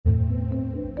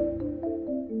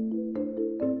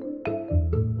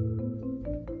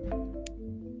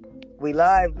We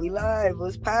live.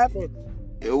 What's popping?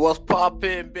 It was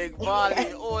popping, Big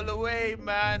Volley, all the way,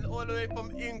 man. All the way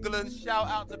from England. Shout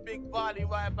out to Big Volley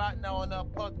right about now on our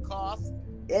podcast.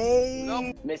 Hey,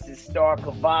 Love- Mrs. Star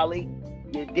Cavalli,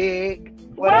 you dig?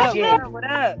 What up? What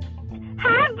up?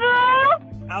 Hi,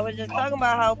 boo. I was just talking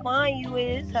about how fine you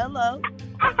is. Hello.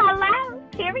 Hello.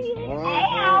 Period.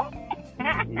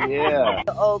 Mhm. Yeah.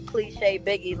 The old cliche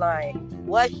Biggie line.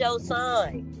 What's your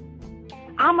sign?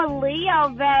 I'm a Leo,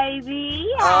 baby.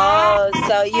 Oh,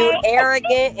 so you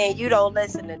arrogant and you don't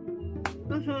listen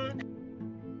to.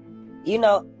 You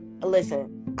know,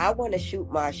 listen. I want to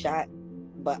shoot my shot,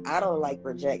 but I don't like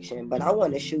rejection. But I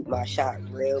want to shoot my shot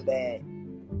real bad.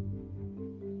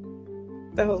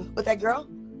 So, with that girl?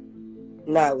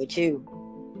 Not with you.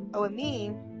 Oh, with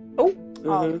me? Mhm.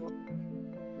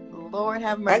 Oh, Lord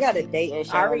have mercy. I got a dating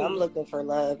show. Ari. I'm looking for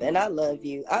love, and I love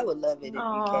you. I would love it if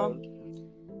you came.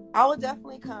 I would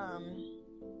definitely come.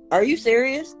 Are you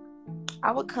serious?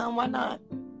 I would come. Why not?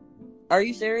 Are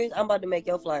you serious? I'm about to make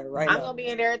your flyer right I'm now. gonna be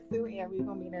in there too, and we're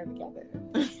gonna be in there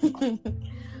together.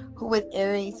 Who with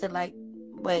Aries to like?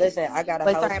 Wait, Listen, I got a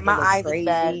Wait, house sorry, my full eyes of is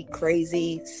bad.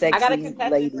 crazy, I got a sexy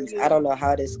contestant ladies. for you. I don't know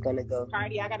how this is gonna go.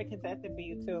 Cardi, I got a contestant for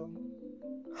you too.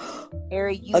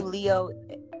 Aries, you Okay. Leo,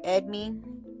 Edme.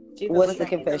 What's the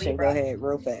confession? Go ahead,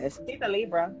 real fast. She's a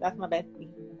Libra. That's my bestie.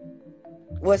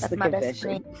 What's That's the my best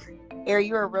confession? friend. Ari,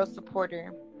 you're a real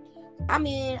supporter. I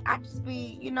mean, I just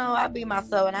be, I be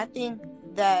myself, and I think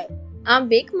that I'm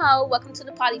Big Mo. Welcome to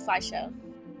the Polyfly Show.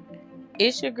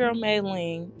 It's your girl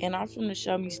Maylene, and I'm from the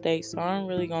Show Me State, so I'm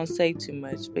really gonna say too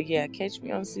much. But yeah, catch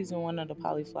me on season 1 of the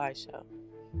Polyfly Show.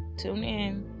 Tune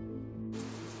in.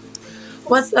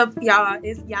 What's up, y'all?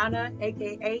 It's Yana,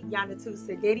 aka Yana Two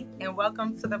Sagiti, and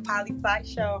welcome to the Polyfly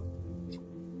Show.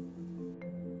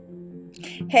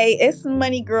 Hey, it's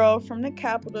Money Girl from the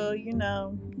capital.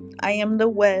 I am the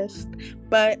West,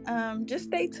 but just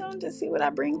stay tuned to see what I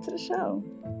bring to the show.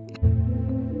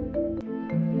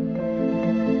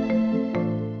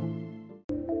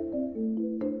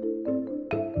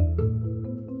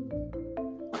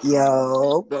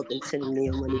 Yo, welcome to the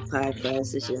Neo Money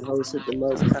Podcast. It's your host with the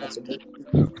most controversy.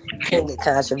 King of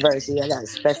controversy. I got a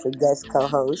special guest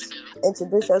co-host.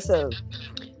 Introduce yourself.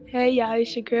 Hey y'all,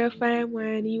 it's your girl Fine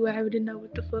Wine. You already know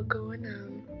what the fuck going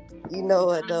on. You know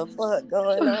what the fuck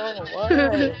going on?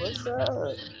 What? What's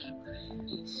up?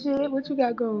 Shit, what you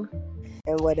got going?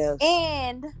 And what else?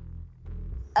 and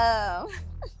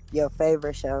Your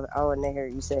favorite show. I want to hear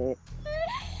you say it.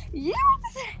 yeah.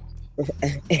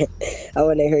 I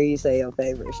want to hear you say your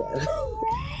favorite show.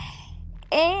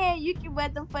 And you can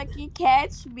motherfucking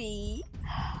catch me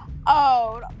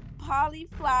on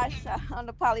Polyfly Show, on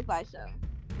the Polyfly Show.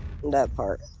 That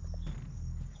part.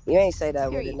 You ain't say that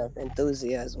Period. with enough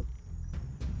enthusiasm.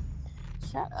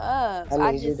 Shut up. I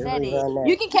I need you just to said it. rerun that.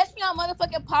 You can catch me on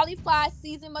motherfucking Polyfly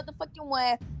season motherfucking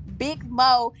 1. Big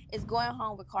Mo is going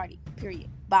home with Cardi. Period.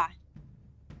 Bye.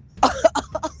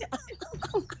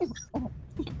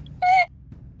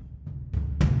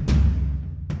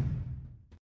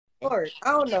 Lord,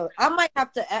 I don't know. I might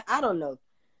have to. I don't know.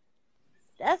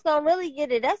 That's gonna really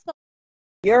get it.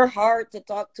 You're hard to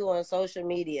talk to on social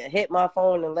media. Hit my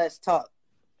phone and let's talk,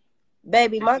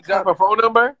 baby. You got my phone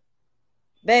number?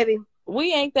 Baby,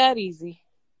 We ain't that easy.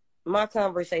 my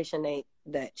conversation ain't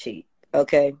that cheap.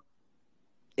 Okay,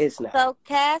 it's not. So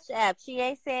Cash App. She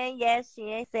ain't saying yes. She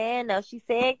ain't saying no. She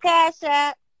said Cash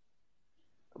App.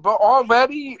 But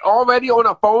already on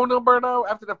a phone number though,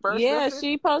 after the first Yeah, message?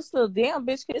 she posted. Damn,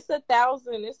 bitch, it's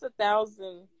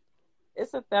 1,000.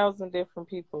 It's 1,000 different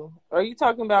people. Are you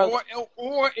talking about?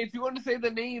 Or if you want to say the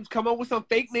names, come up with some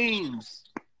fake names.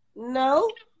 No,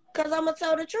 because I'm gonna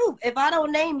tell the truth. If I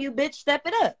don't name you, bitch, step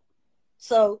it up.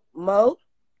 So Mo,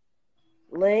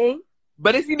 Ling,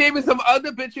 But if you naming some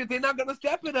other bitches, they're not gonna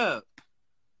step it up.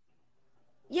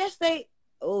 yes they.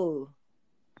 Oh,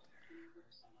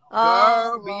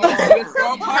 Girl, be honest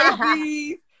on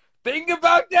Pisces. Think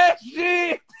about that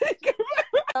shit.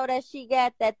 Know that she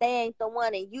got that they ain't the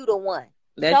one and you the one.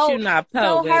 That Show- you not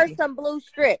Show po, her baby. some blue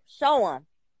strips. Show them.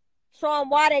 Show them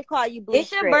why they call you blue it's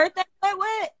strips. your birthday.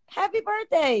 What? Happy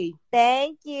birthday!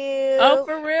 Thank you. Oh,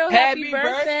 for real? Happy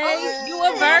birthday. birthday. You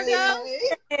a Virgo?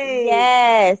 Hey.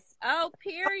 Yes. Oh,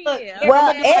 period.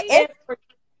 Well,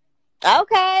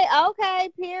 Okay. Okay,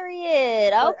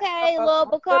 period. Okay, little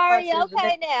Bakari.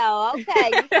 Okay, now. Okay,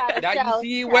 you try to Now show.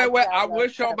 you see where I will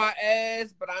show my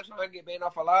ass, but I'm trying to get banned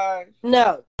off a lie.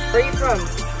 No, free from.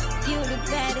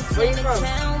 Free from.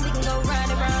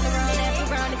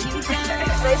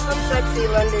 Say some sexy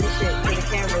London shit to the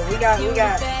camera. We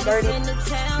got 30.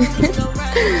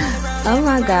 Oh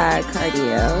my God,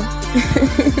 Cardio.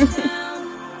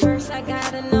 I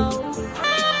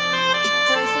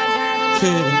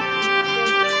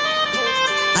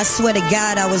swear to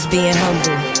God I was being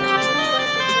humble.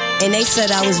 And they said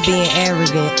I was being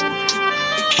arrogant.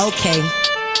 Okay.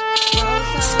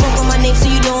 Spoke on my name so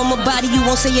you know I'm a body. You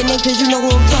won't say your name cause you know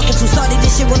who I'm talking to. Started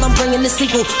this shit while I'm bringing the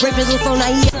sequel. Rappers with phone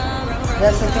naive.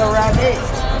 That's a good rabbit.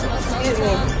 Excuse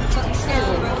me.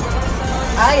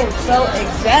 I am so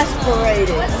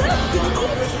exasperated.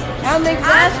 I'm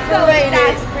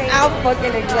exasperated. I'm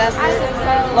fucking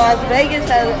exasperated. Las Vegas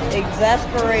has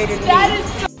exasperated me.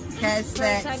 Cat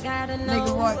Sacks.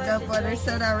 Nigga walked up on her,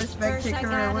 said I respect your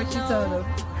career. What you told him?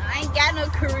 I ain't got no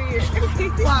career.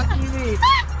 Fuck you, bitch.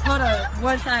 Hold on.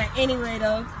 One time. Anyway,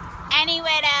 though.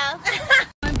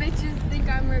 My bitches think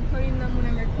I'm recording them when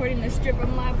I'm recording the strip.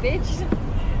 I'm like, bitch,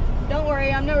 don't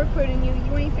worry, I'm not recording you.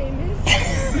 You ain't famous.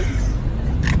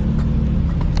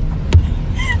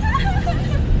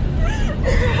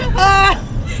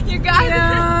 You got it.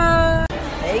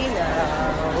 Hey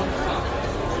now.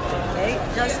 Hey,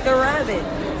 Jessica Rabbit.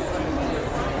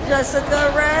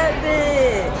 Jessica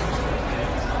Rabbit.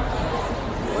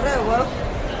 What up, Wolf?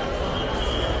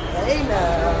 Hey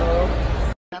now.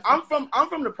 I'm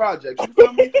from the projects. You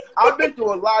feel me? I've been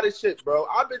through a lot of shit, bro.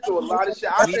 I've been through a lot of shit.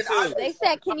 They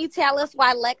said, can you tell us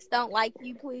why Lex don't like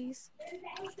you, please?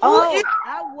 Oh,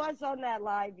 I was on that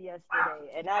live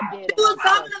yesterday, and I did. You was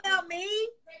talking about me?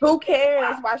 Who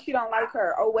cares why she don't like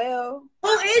her? Oh well. Who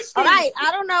is she? Right,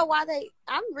 I don't know why they.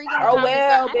 I'm reading. Oh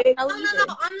well, bitch. No,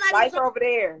 I'm not Like her over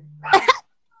there.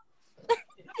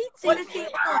 What is she?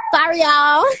 Sorry,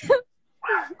 y'all.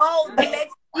 Oh, the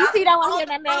Lex. You see, don't want to hear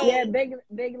that name. Yeah,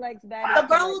 big Lex bad. The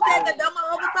girl who said the dumb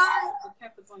homicide?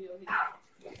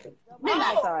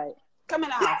 Midnight. Coming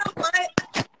out. You know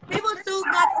what? People choose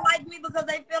not to like me because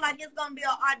they feel like it's gonna be an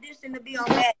audition to be on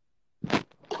that.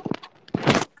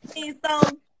 I mean,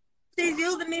 so she's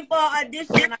using me for an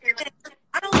audition.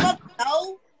 I don't fucking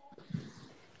know.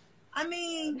 I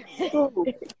mean,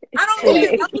 I don't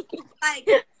even know. Like,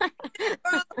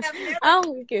 girls have never,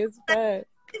 I'm weak as fuck.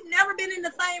 we've never been in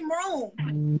the same room.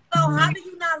 So how do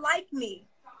you not like me?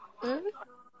 Mm-hmm.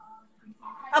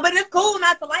 But it's cool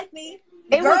not to like me.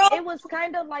 It was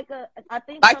kind of like I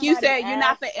think Like you said, somebody you're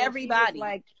not for asked, and she was everybody.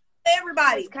 Like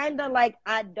Everybody. it's kind of like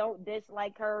I don't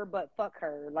dislike her, but fuck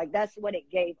her. Like that's what it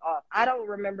gave off. I don't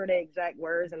remember the exact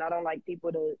words, and I don't like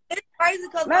people to. It's crazy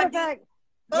because Matter of fact,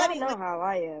 y'all know how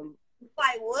I am.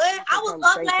 like what? I was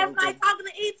up last night talking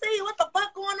to ET. What the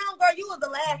fuck going on, girl? You was the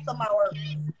last of my work.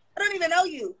 I don't even know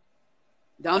you.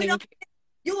 Don't even.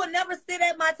 You would never sit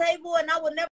at my table, and I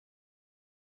would never.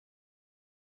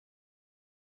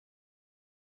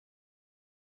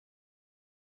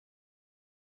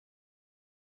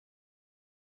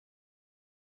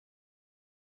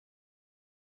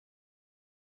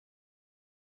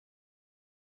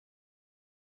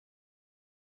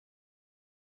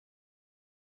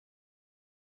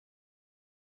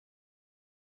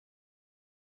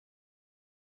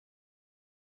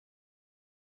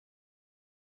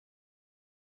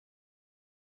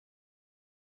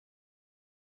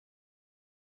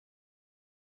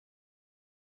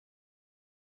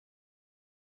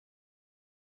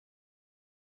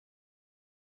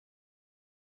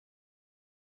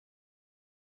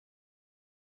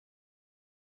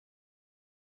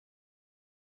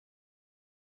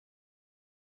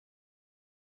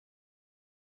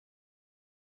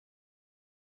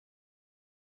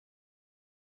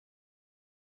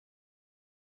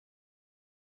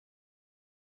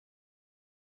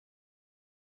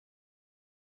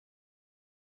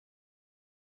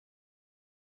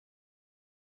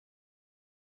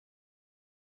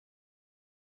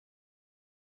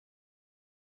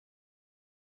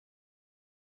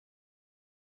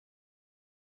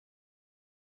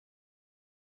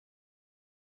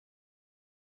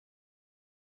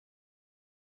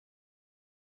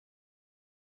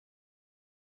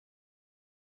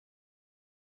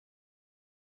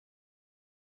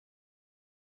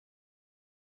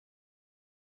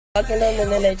 Fucking them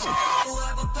and then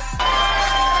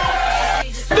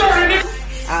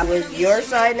I was your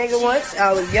side nigga once.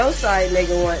 I was your side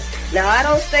nigga once. Now I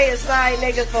don't stay a side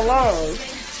nigga for long,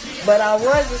 but I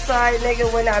was a side nigga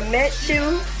when I met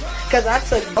you, cause I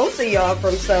took both of y'all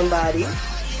from somebody.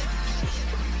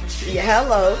 Yeah,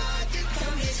 hello.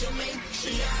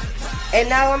 And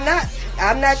now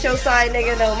I'm not your side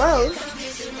nigga no more,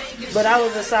 but I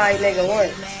was a side nigga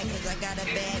once.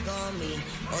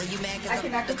 I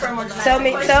cannot confirm or deny.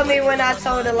 Tell me when I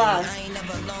told a lie.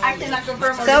 I cannot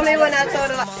confirm or Tell deny. me when I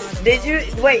told a lie. Did you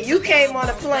wait? You came on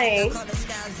a plane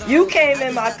You came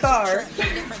in my car,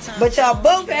 but y'all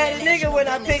both had a nigga when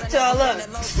I picked y'all up.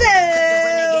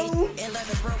 So,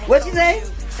 what you say?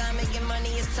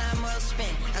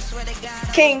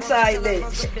 King side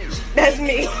bitch. That's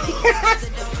me.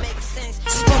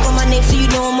 Spoke on my name so you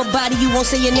know I'm a body. You won't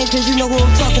say your name cause you know who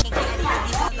I'm talking.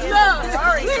 Look,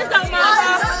 Rory, we just talking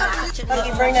about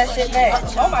You bring that shit back.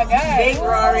 Oh my God. Big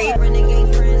Rory.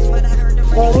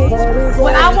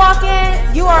 When I walk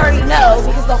in, you already know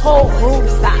because the whole room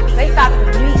stops. They stop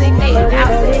the music, they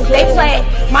announce it. They play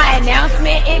my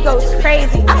announcement, it goes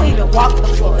crazy. I don't even walk the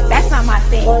floor. That's not my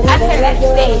thing. I turn that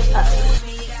stage up.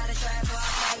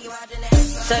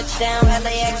 Touchdown,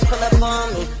 LAX, pull up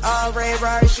on me. All red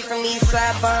Rari, she from East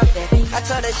Side bumping. I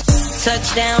told her,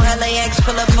 touchdown, LAX,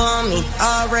 pull up on me.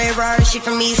 All red Rari, she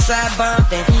from East Side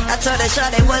bumping. I told her,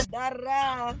 shot it was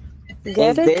da-da. Is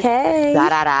this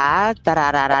da-da-da,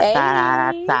 da-da-da-da, Hey.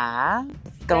 da-da-da-da?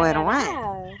 What's going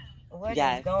on? What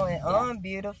Yes. is going on,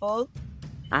 beautiful?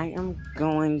 I am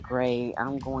going great.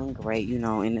 I'm going great, you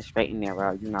know, in the straight and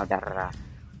narrow, you know, da-da-da.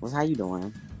 What's how you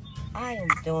doing? I am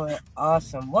doing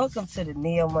awesome. Welcome to the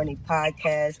Neo Money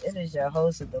Podcast. It is your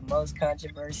host of the most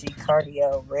controversy,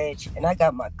 Cardio Rich, and I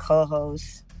got my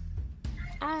co-host.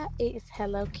 It's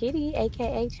Hello Kitty,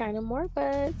 aka China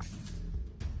Morebugs.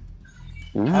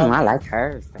 I like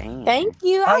her saying. Thank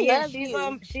you. Oh I yeah, love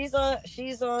you.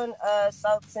 she's on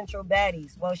South Central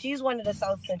Baddies. Well, she's one of the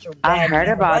South Central Baddies. I heard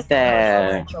The about rest of them are South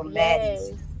that. Central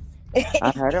Maddies.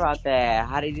 I heard about that.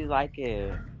 How did you like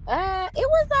it?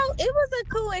 It was a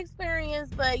cool experience,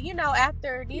 but you know,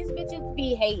 after these bitches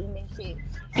be hating and shit.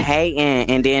 Hating,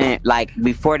 and then like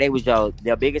before they was your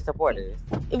biggest supporters.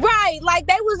 Right, like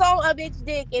they was on a bitch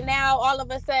dick, and now all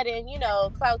of a sudden, you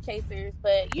know, clout chasers.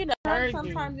 But you know,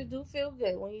 sometimes it do feel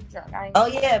good when you drunk. Oh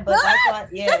yeah, but that's why.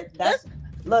 Yeah, that's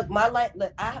look. My life.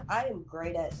 Look, I am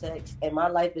great at sex, and my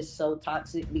life is so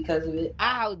toxic because of it.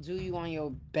 I'll do you on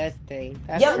your best day.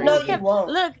 That's Yo, no, crazy. you won't.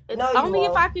 Look, No, you only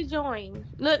won't. if I could join.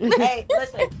 Look, Hey,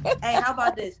 listen. Hey, how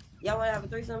about this? Y'all want to have a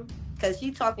threesome? Cause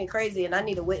she talking crazy, and I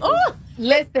need a witness. Ooh.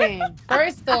 Listen,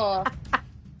 first off,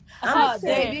 I'm just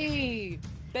saying.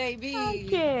 baby,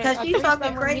 Cause she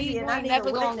talking crazy, and I need a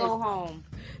never witness. gonna go home.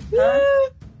 Huh?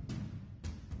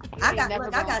 I got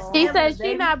She scammers, said she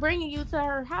baby. not bringing you to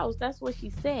her house. That's what she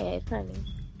said, honey.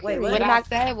 Wait, Period. what? What I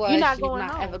said was you're not she's going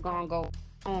not home. ever gonna go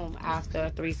home after a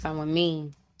threesome with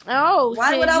me. Oh,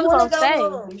 Why shit, would I you want to gonna go stay.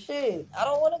 home? Shit, I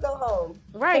don't want to go home.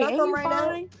 Right, Can I and come you right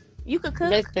fine. You could cook.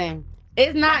 Listen,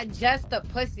 it's not just the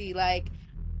pussy. Like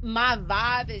my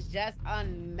vibe is just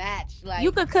unmatched. Like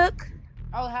You could cook.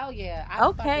 oh hell yeah! I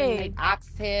Okay. fucking make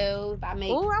oxtails. I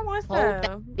make Oh, I want whole some.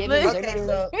 Thanksgiving Look. Okay,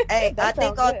 so hey, I That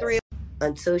think sounds all good. three.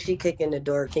 Until she kick in the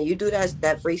door, can you do that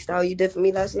freestyle you did for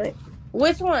me last night?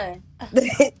 Which one?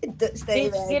 Stay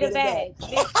Bitch, mad, get a back. bag.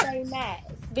 Bitch, stay mad.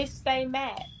 Bitch, stay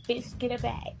mad. Bitch, get a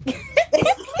bag.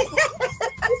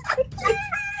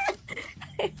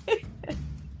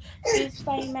 Bitch,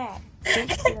 stay mad.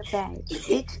 Bitch, get a bag.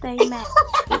 Bitch, stay mad.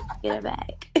 Bitch, get a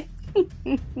bag.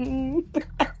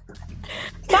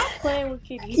 Stop playing with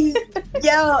Kitty.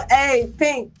 Yo, hey,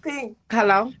 Pink.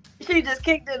 Hello? She just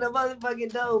kicked in the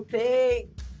motherfucking door, Pink.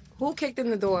 Who kicked in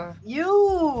the door?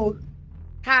 You.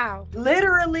 How?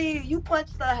 Literally, you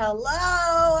punched the hello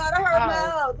out of her Oh.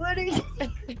 mouth. What are you?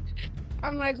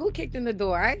 I'm like, who kicked in the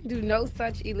door? I didn't do no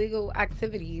such illegal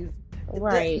activities.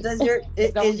 Right. Does your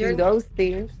Don't is do your those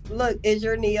things. look? Is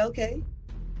your knee okay?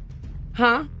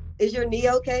 Huh? Is your knee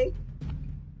okay?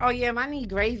 Oh yeah, my knee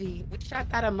gravy. We shot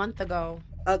that a month ago.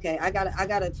 Okay, I got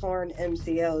a torn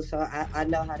MCL, so I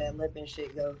know how that lip and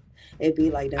shit go. It be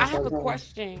like that. I have a sometimes.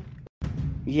 question.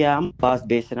 Yeah, I'm a boss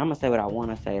bitch, and I'm gonna say what I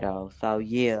want to say though. So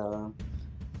yeah,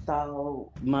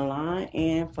 so Milan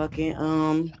and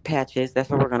fucking Patches. That's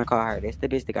what we're gonna call her. That's the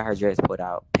bitch that got her dress pulled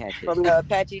out. Patches. From the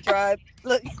Apache tribe.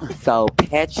 Look. So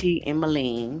Patchy and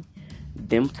Malene,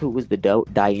 them two was the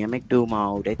dynamic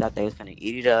duo. They thought they was gonna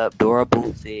eat it up. Dora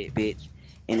boots it, bitch,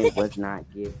 and it was not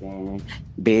given.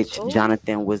 Bitch, Ooh.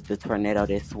 Jonathan was the tornado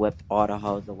that swept all the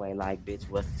hoes away like bitch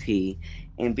was he,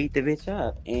 and beat the bitch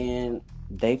up. And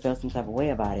they felt some type of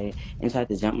way about it and tried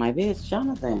to jump my bitch,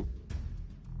 Jonathan.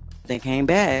 They came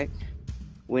back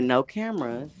with no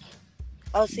cameras.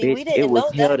 Oh, see, Bitch, we it didn't was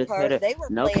know held that to part. the They were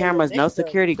no playing the cameras, no victim.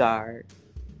 security guard.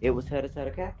 It was held to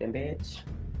the captain, bitch.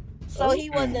 So he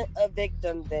wasn't a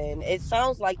victim then. It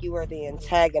sounds like you were the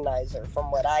antagonizer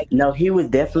from what I get. No, he was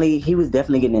definitely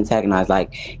getting antagonized.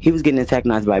 Like he was getting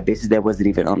antagonized by bitches that wasn't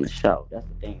even on the show. That's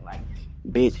the thing. Like,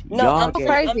 bitch, No, y'all I'm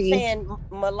get saying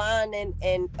Milan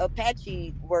and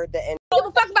Apache were the I don't give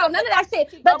a fuck about none of that shit.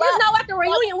 But just know at the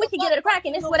reunion we can get it a crack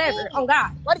and it's whatever. On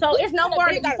God. So it's no more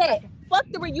to be said. Fuck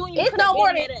the reunion. It's no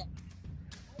more than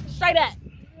Straight up.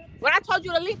 When I told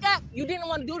you to link up, you didn't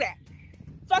want to do that.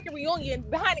 Fucking reunion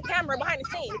behind the camera, behind the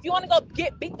scene. If you want to go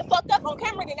get beat the fuck up on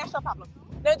camera, then that's your problem.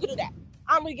 No, you can do that.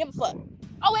 I don't really give a fuck.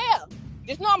 Oh well,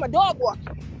 just know I'm a dog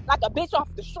walker, like a bitch off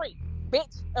the street,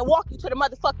 bitch, and walk you to the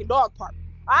motherfucking dog park.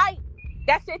 All right,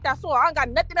 that's it. That's all. I ain't got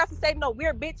nothing else to say. No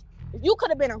weird bitch. If you could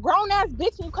have been a grown ass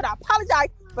bitch and you could have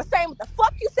apologized for saying what the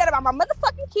fuck you said about my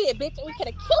motherfucking kid, bitch, and we could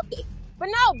have killed it. But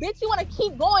no, bitch, you want to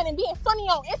keep going and being funny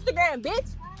on Instagram,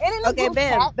 bitch. And in the group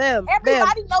chat,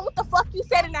 everybody know what the fuck you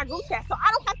said in that group chat, so I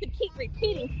don't have to keep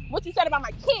repeating what you said about my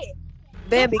kid.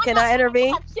 Baby, can I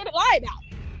intervene? Shit to lie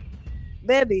about.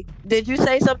 Baby, did you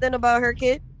say something about her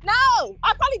kid? No,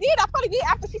 I probably did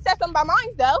after she said something about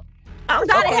mine, though. Oh,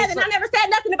 God in heaven, I never said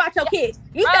nothing about your kids.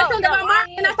 You said something about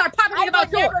mine, and I started popping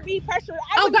about yours.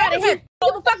 Oh, God in heaven. I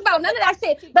don't give a fuck about none of that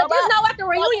shit. But just know after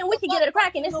reunion, we can get it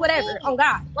cracking. It's whatever. Oh,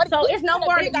 God. So it's no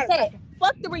more to be said.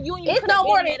 Fuck the reunion. It's no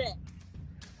more than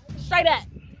straight up.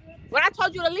 When I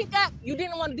told you to link up, you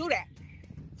didn't want to do that.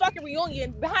 Fucking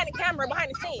reunion behind the camera,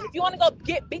 behind the scene. If you want to go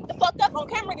get beat the fuck up on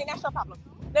camera, then that's your problem.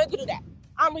 No, you can do that.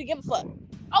 I don't really give a fuck.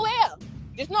 Oh well,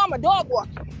 just know I'm a dog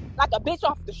walker, like a bitch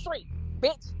off the street,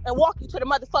 bitch, and walk you to the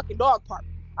motherfucking dog park.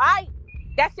 All right,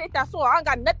 that's it. That's all. I ain't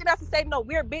got nothing else to say. No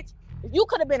weird bitch. If you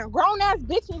could have been a grown ass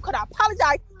bitch and you could have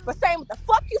apologized for saying what the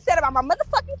fuck you said about my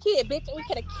motherfucking kid, bitch, and we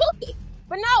could have killed it.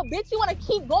 But no, bitch, you want to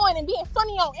keep going and being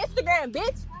funny on Instagram,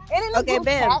 bitch. And in the group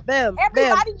chat,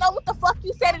 everybody know what the fuck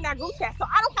you said in that group chat, so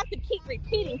I don't have to keep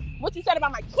repeating what you said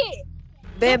about my kid.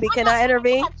 Baby, can I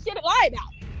intervene? Shit to lie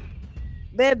about.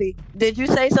 Baby, did you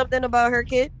say something about her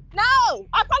kid? No,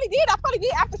 I probably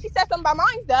did after she said something about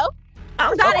mine, though.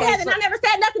 Oh, God in heaven, I never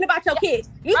said nothing about your kids.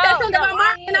 You said something about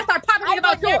mine, and I started popping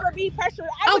about yours.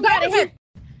 Oh, God in heaven.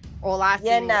 All I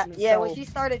see when she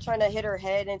started trying to hit her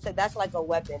head and said that's like a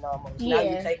weapon almost. Yeah. Now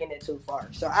you're taking it too far.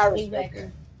 So I respect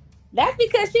her. That's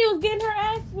because she was getting her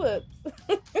ass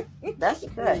whooped. That's a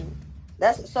fact.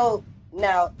 That's so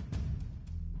now.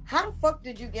 How the fuck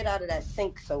did you get out of that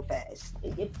sink so fast?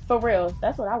 For real,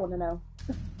 that's what I want to know.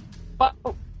 But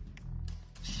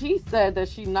she said that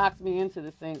she knocked me into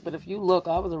the sink, but if you look,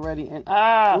 I was already in.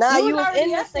 Nah, you was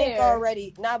in the sink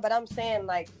already. Nah, but I'm saying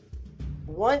like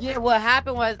once. Yeah, what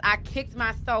happened was I kicked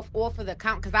myself off of the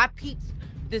count because I peeped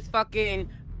this fucking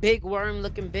big worm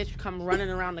looking bitch come running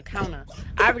around the counter.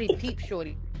 I already peeped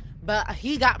shorty, but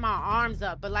he got my arms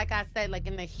up. But like I said, like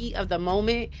in the heat of the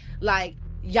moment, like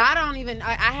y'all don't even.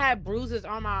 I had bruises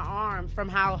on my arm from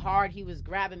how hard he was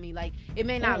grabbing me. Like it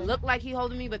may not look like he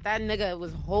holding me, but that nigga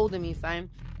was holding me, son.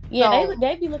 Yeah, so,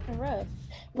 they be looking rough.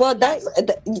 Well,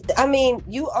 I mean,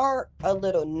 you are a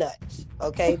little nuts,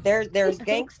 okay? There's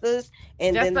gangsters,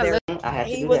 and then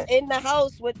he was in the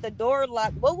house with the door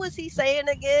locked. What was he saying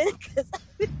again?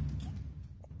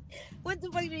 What the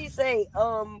fuck did he say?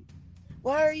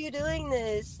 Why are you doing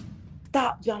this?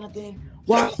 Stop, Jonathan.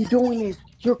 Why are you doing this?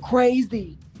 You're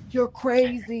crazy. You're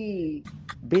crazy.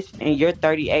 Bitch, and you're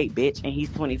 38, bitch, and he's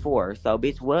 24. So,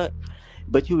 bitch, what?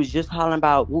 But you was just hollering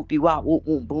about whoop-de-wop,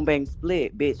 whoop-whoop, boom-bang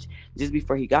split, bitch, just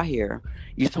before he got here.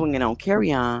 You swinging on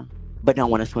Carry-On, but don't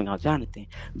want to swing on Jonathan.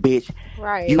 Bitch,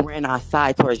 right. You ran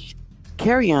outside towards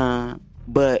Carry-On,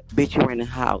 but, bitch, you were in the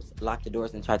house, locked the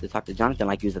doors, and tried to talk to Jonathan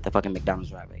like you was at the fucking McDonald's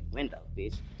driveway window,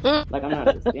 bitch. Like, I'm not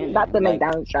understanding. Not the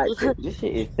McDonald's driveway. This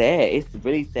shit is sad. It's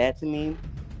really sad to me.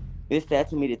 It's sad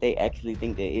to me that they actually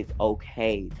think that it's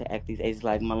okay to act these ages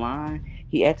like Milan.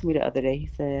 He asked me the other day, he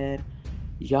said,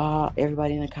 y'all,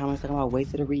 everybody in the comments talking about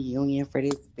wait to the reunion for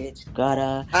this bitch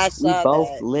gutter. I saw we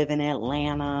both live in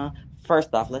Atlanta.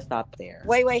 First off, let's stop there.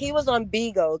 Wait, he was on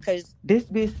Bigo because this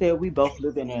bitch said we both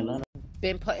live in Atlanta.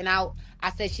 Been putting out.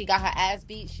 I said she got her ass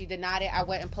beat. She denied it. I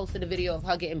went and posted a video of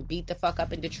her getting beat the fuck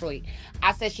up in Detroit.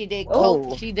 I said she did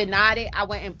coke. She denied it. I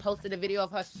went and posted a video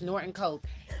of her snorting coke.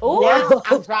 Now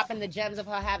I'm dropping the gems of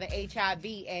her having HIV,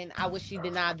 and I wish she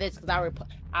denied this because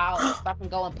I'll fucking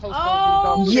go and post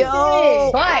those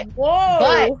videos.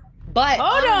 Yo, but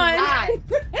hold on.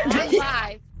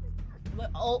 live.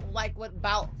 Like with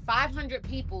about 500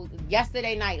 people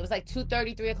yesterday night. It was like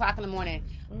 2:30, 3 o'clock in the morning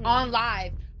on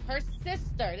live. Her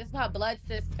sister, this is her blood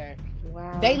sister.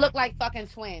 Wow. They look like fucking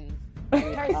twins.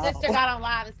 Her sister got on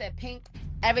live and said, Pink,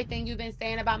 everything you've been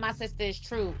saying about my sister is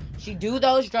true. She do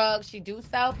those drugs. She do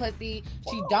sell pussy.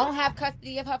 She don't have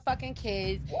custody of her fucking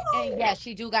kids. And yes,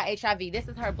 she do got HIV. This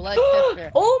is her blood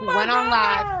sister. Who went on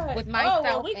live with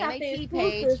myself and MAT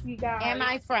page and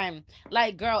my friend.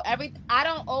 Like, girl, I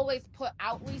don't always put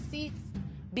out receipts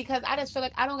because I just feel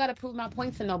like I don't got to prove my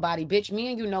point to nobody. Bitch, me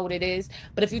and you know what it is.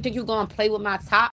 But if you think you're going to play with my top,